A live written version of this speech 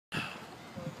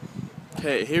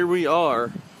Okay, here we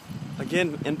are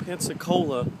again in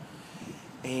Pensacola,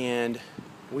 and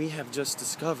we have just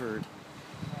discovered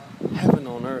heaven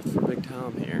on earth for Big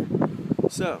Tom here.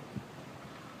 So,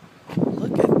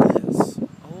 look at this.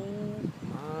 Oh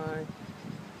my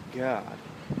God.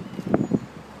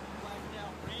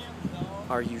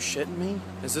 Are you shitting me?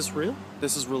 Is this real?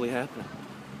 This is really happening.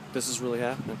 This is really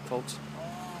happening, folks.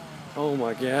 Oh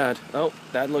my God. Oh,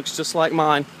 that looks just like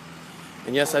mine.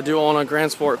 And yes, I do own a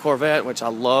Grand Sport Corvette, which I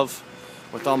love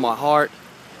with all my heart.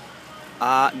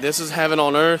 This is heaven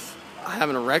on earth. I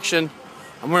have an erection.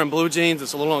 I'm wearing blue jeans.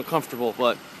 It's a little uncomfortable,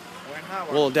 but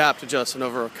we'll adapt, adjust, and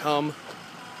overcome.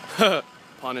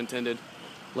 Pun intended.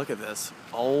 Look at this.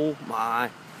 Oh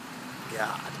my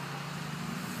God.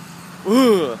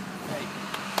 Ugh.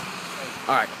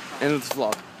 Alright, end of this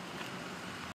vlog.